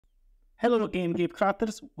Hello game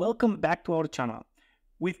crafters, welcome back to our channel.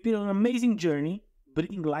 We've been on an amazing journey,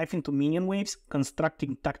 breathing life into minion waves,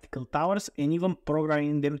 constructing tactical towers, and even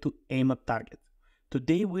programming them to aim at targets.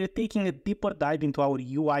 Today we're taking a deeper dive into our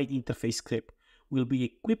UI interface script. We'll be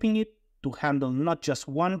equipping it to handle not just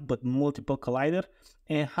one but multiple colliders,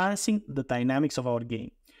 enhancing the dynamics of our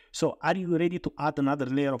game. So are you ready to add another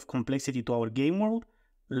layer of complexity to our game world?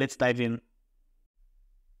 Let's dive in.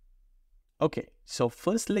 Okay, so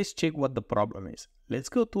first let's check what the problem is. Let's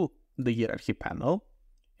go to the hierarchy panel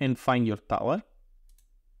and find your tower.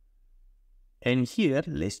 And here,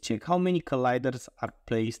 let's check how many colliders are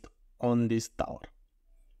placed on this tower.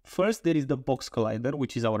 First, there is the box collider,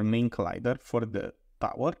 which is our main collider for the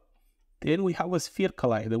tower. Then we have a sphere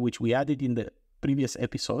collider, which we added in the previous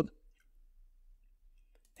episode.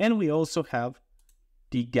 And we also have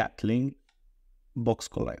the Gatling box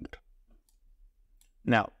collider.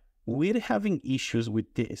 Now, we're having issues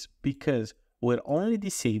with this because we're only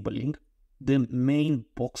disabling the main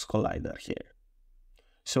box collider here.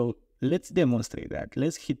 So let's demonstrate that.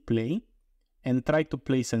 Let's hit play and try to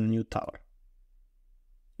place a new tower.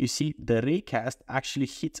 You see, the raycast actually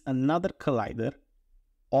hits another collider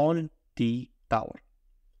on the tower.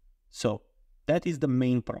 So that is the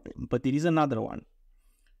main problem, but there is another one.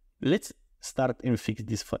 Let's start and fix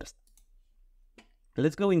this first.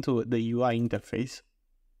 Let's go into the UI interface.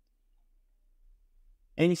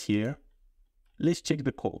 And here, let's check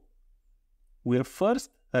the code. We're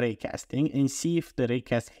first raycasting and see if the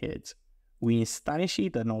raycast hits. We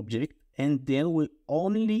instantiate an object and then we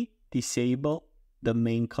only disable the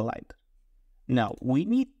main collider. Now, we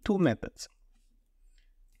need two methods.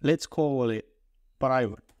 Let's call it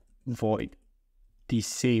private void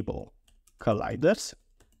disable colliders.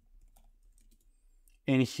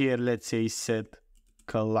 And here, let's say set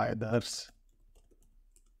colliders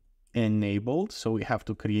enabled, so we have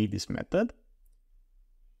to create this method.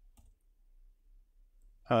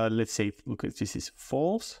 Let's say, look, this is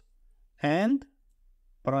false, and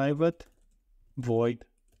private void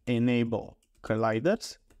enable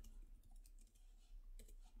colliders,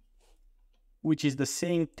 which is the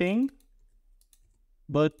same thing,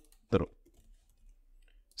 but true.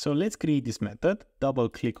 So let's create this method, double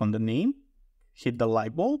click on the name, hit the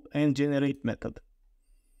light bulb, and generate method.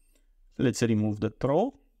 Let's remove the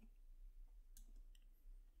throw.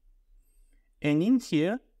 And in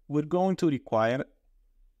here, we're going to require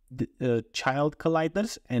the child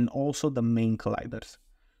colliders and also the main colliders.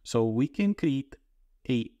 So we can create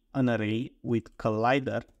an array with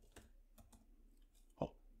collider.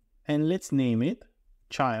 And let's name it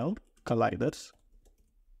child colliders.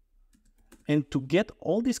 And to get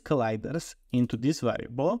all these colliders into this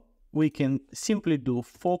variable, we can simply do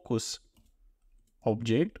focus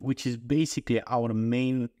object, which is basically our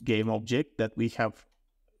main game object that we have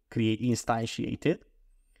instantiated,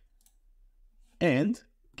 and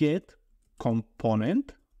get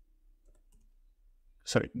components,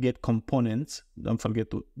 don't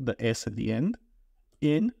forget the S at the end,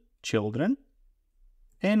 in children,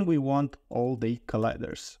 and we want all the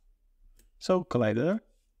colliders. So collider,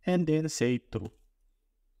 and then say true.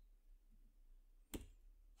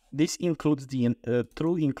 This includes the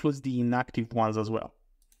true includes the inactive ones as well.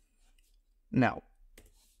 Now,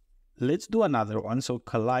 let's do another one, so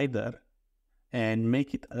collider, and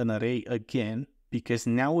make it an array again, because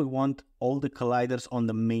now we want all the colliders on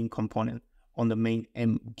the main component, on the main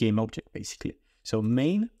game object, basically. So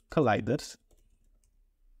main colliders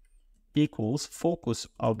equals focus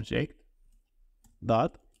object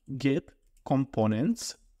dot get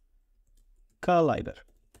components collider.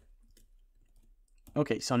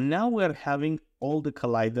 Okay, so now we're having all the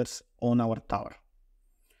colliders on our tower.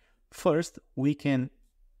 First, we can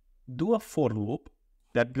do a for loop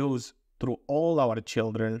that goes through all our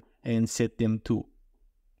children and set them to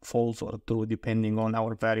false or true depending on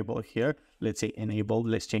our variable here. Let's say enabled,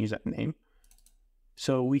 let's change that name.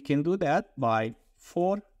 So we can do that by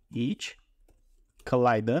for each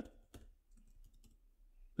collider,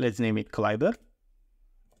 let's name it collider,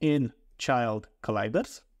 in child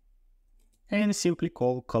colliders, and simply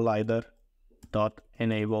call collider dot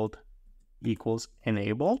enabled equals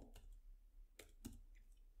enable.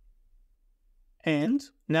 And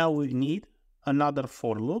now we need another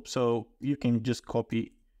for loop, so you can just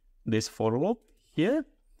copy this for loop here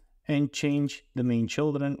and change the main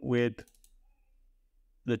children with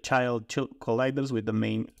the child colliders with the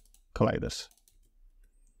main colliders.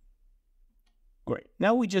 Great.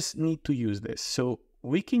 Now we just need to use this. So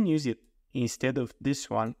we can use it instead of this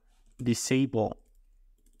one, disable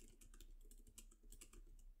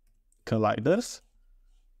colliders,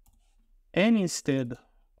 and instead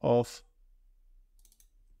of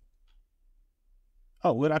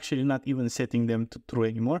Oh, we're actually not even setting them to true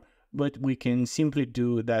anymore, but we can simply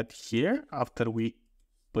do that here after we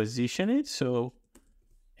position it. So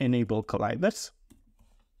enable colliders.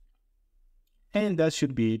 And that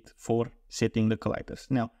should be it for setting the colliders.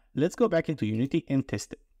 Now, let's go back into Unity and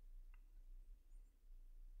test it.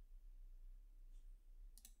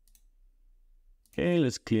 Okay,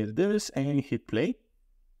 let's clear this and hit play.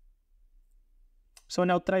 So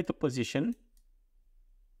now try to position.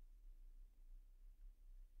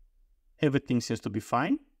 Everything seems to be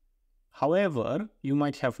fine. However, you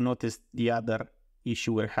might have noticed the other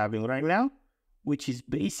issue we're having right now, which is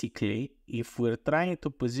basically if we're trying to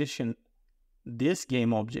position this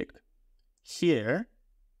game object here,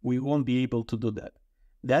 we won't be able to do that.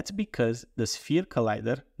 That's because the sphere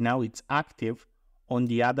collider, now it's active on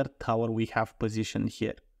the other tower we have positioned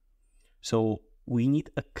here. So we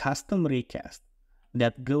need a custom raycast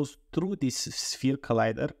that goes through this sphere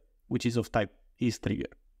collider, which is of type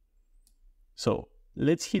isTrigger. So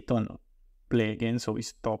let's hit on play again, so we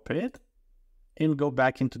stop it and go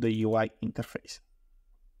back into the UI interface.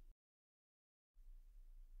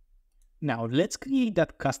 Now let's create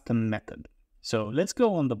that custom method. So let's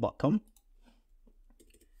go on the bottom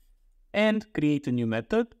and create a new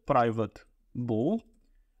method, private bool.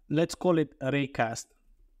 Let's call it raycast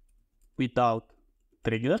without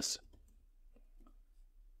triggers.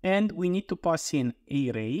 And we need to pass in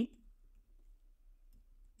a ray.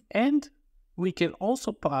 And we can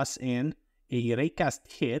also pass in a raycast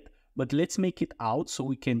hit, but let's make it out so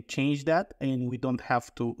we can change that and we don't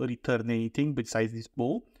have to return anything besides this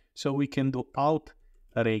bool. So we can do out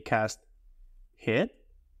raycast hit.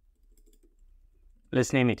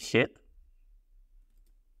 Let's name it hit.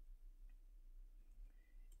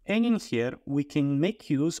 And in here, we can make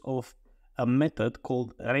use of a method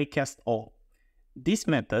called raycast all. This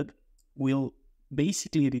method will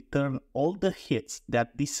basically return all the hits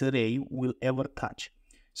that this array will ever touch.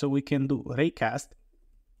 So we can do raycast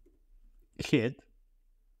hit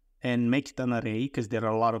and make it an array because there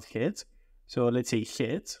are a lot of hits. So let's say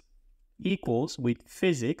hits equals with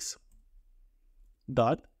physics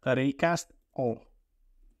dot raycast all.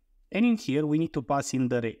 And in here, we need to pass in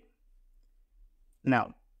the array.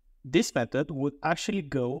 Now, this method would actually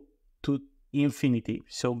go to infinity.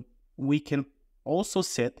 So we can also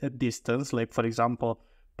set a distance, like for example,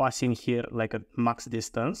 pass in here like a max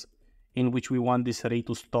distance in which we want this array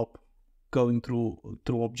to stop going through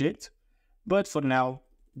objects. But for now,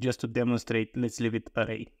 just to demonstrate, let's leave it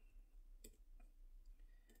array.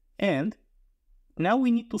 And now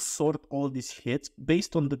we need to sort all these hits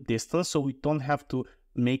based on the distance, so we don't have to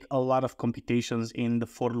make a lot of computations in the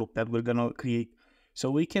for loop that we're gonna create.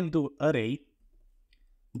 So we can do array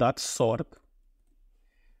dot sort,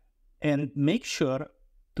 and make sure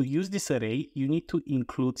to use this array, you need to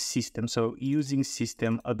include system. So using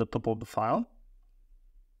system at the top of the file.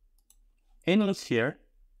 And in here,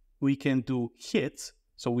 we can do hits.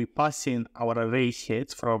 So we pass in our array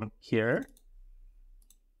hits from here.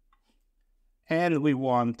 And we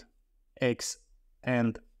want X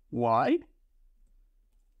and Y.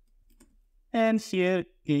 And here,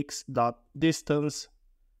 X dot distance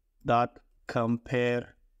dot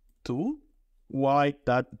compare to Y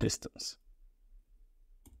dot distance.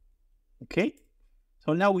 Okay,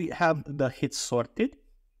 so now we have the hits sorted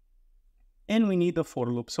and we need a for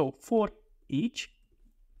loop. So for each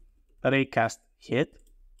raycast hit,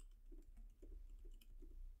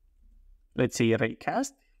 let's say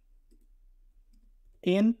raycast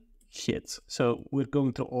in hits. So we're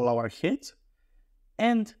going through all our hits,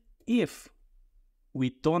 and if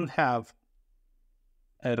we don't have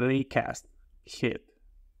a raycast hit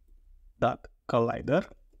dot collider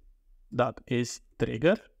dot is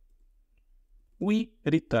trigger, we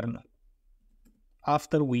return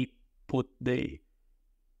after we put the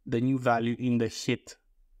new value in the hit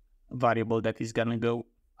variable that is gonna go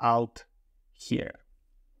out here.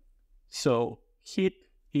 So hit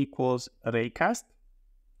equals raycast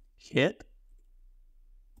hit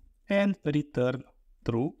and return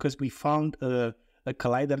true, because we found a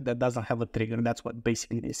collider that doesn't have a trigger. That's what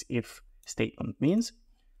basically this if statement means.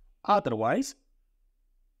 Otherwise,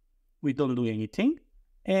 we don't do anything.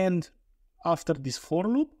 And after this for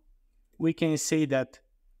loop, we can say that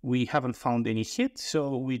we haven't found any hit.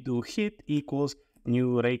 So we do hit equals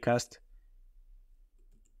new raycast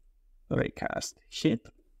hit.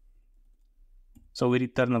 So we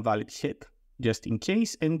return a valid hit just in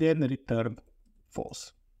case, and then return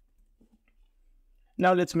false.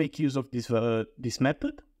 Now let's make use of this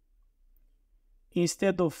method.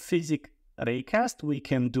 Instead of physics raycast, we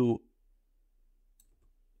can do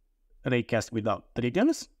raycast without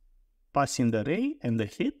triggers, pass in the array and the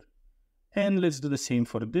hit, And let's do the same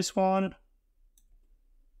for this one.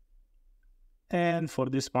 And for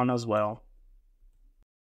this one as well.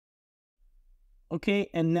 Okay,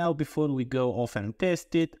 and now before we go off and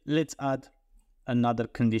test it, let's add another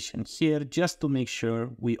condition here just to make sure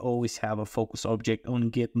we always have a focus object on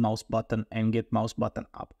get mouse button and get mouse button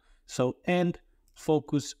up. So end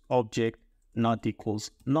focus object not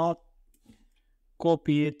equals not,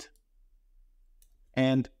 copy it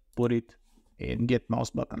and put it in get mouse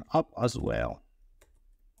button up as well.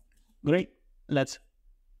 Great, let's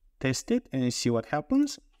test it and see what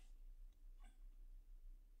happens.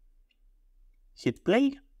 Hit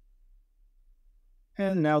play.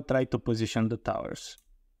 And now try to position the towers.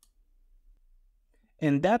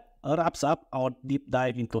 And that wraps up our deep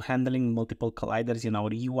dive into handling multiple colliders in our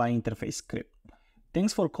UIInterface script.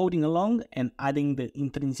 Thanks for coding along and adding the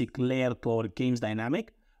intrinsic layer to our game's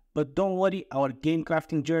dynamic. But don't worry, our game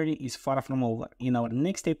crafting journey is far from over. In our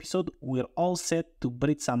next episode, we're all set to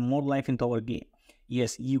breathe some more life into our game.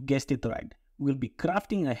 Yes, you guessed it right. We'll be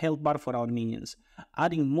crafting a health bar for our minions,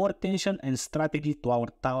 adding more tension and strategy to our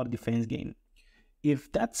tower defense game.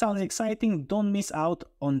 If that sounds exciting, don't miss out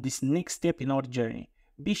on this next step in our journey.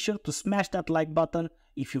 Be sure to smash that like button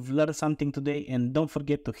if you've learned something today, and don't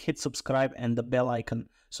forget to hit subscribe and the bell icon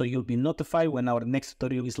so you'll be notified when our next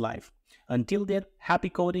tutorial is live. Until then, happy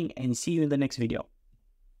coding and see you in the next video.